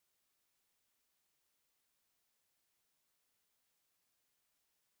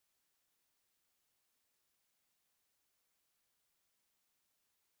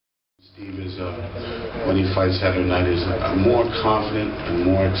Steve is, when he fights Saturday night, is a more confident and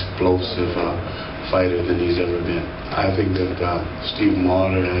more explosive fighter than he's ever been. I think that Steve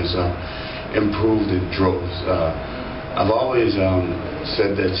Molitor has improved in droves. I've always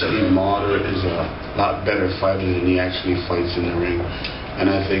said that Steve Molitor is a lot better fighter than he actually fights in the ring. And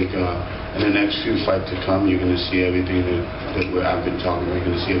I think in the next few fights to come, you're going to see everything that I've been talking about. You're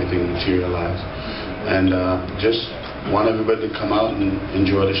going to see everything materialize. And just want everybody to come out and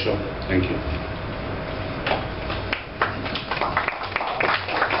enjoy the show. Thank you.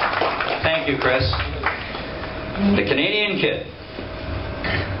 Thank you, Chris. The Canadian Kid.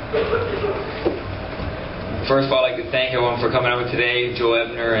 First of all, I'd like to thank everyone for coming out today. Joe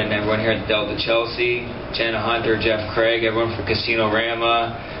Ebner and everyone here at Delta Chelsea, Jenna Hunter, Jeff Craig, everyone from Casino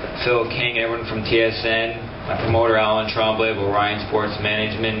Rama, Phil King, everyone from TSN, my promoter Alan Tremblay of Orion Sports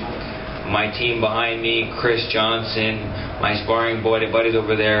Management, my team behind me, Chris Johnson, my sparring buddies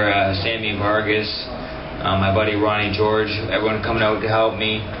over there, Sammy Vargas, my buddy Ronnie George, everyone coming out to help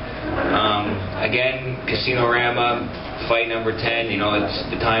me. Again, Casino Rama, fight number 10, you know,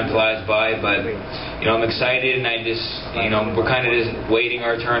 the time flies by, but, you know, I'm excited, and I just, you know, we're kind of just waiting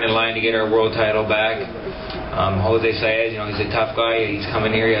our turn in line to get our world title back. Jose Saez, you know, he's a tough guy, he's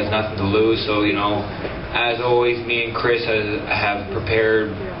coming here, he has nothing to lose, so, you know, as always, me and Chris have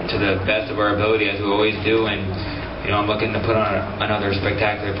prepared to the best of our ability, as we always do, and, you know, I'm looking to put on another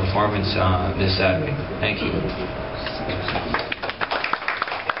spectacular performance this Saturday. Thank you.